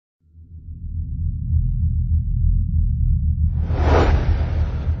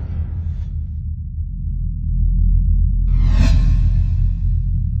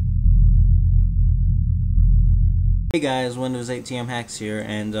Hey guys, Windows 8 TM Hacks here,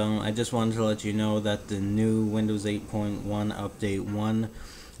 and I just wanted to let you know that the new Windows 8.1 Update 1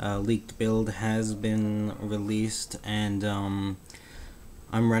 leaked build has been released, and I'm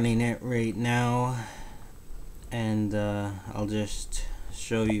running it right now, and I'll just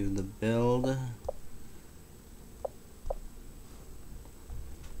show you the build.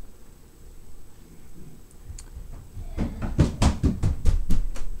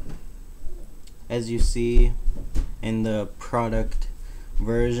 As you see in the product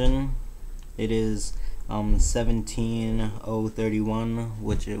version, it is 17.031,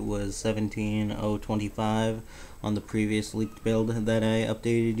 which it was 17.025 on the previous leaked build that I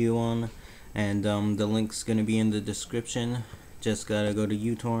updated you on, and the link's gonna be in the description. Just gotta go to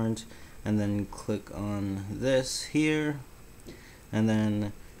uTorrent and then click on this here, and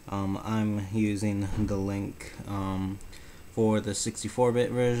then I'm using the link for the 64-bit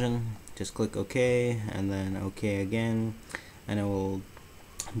version. Just click OK and then OK again, and it will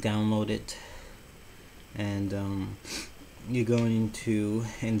download it. And you're going to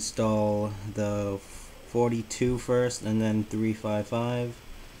install the 42 first, and then 355,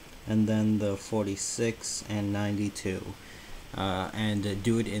 and then the 46 and 92, and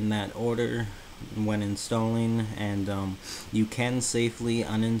do it in that order when installing. And you can safely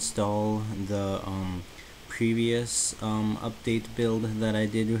uninstall the previous update build that I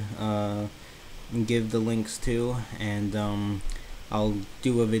did give the links to, and I'll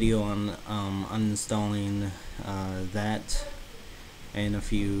do a video on uninstalling that in a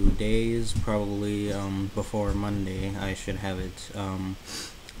few days, probably before Monday. I should have it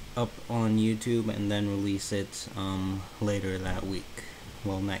up on YouTube and then release it later that week,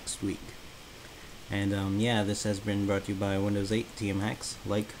 well, next week. And yeah, this has been brought to you by Windows 8 TM Hacks.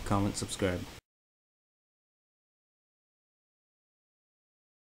 Like, comment, subscribe.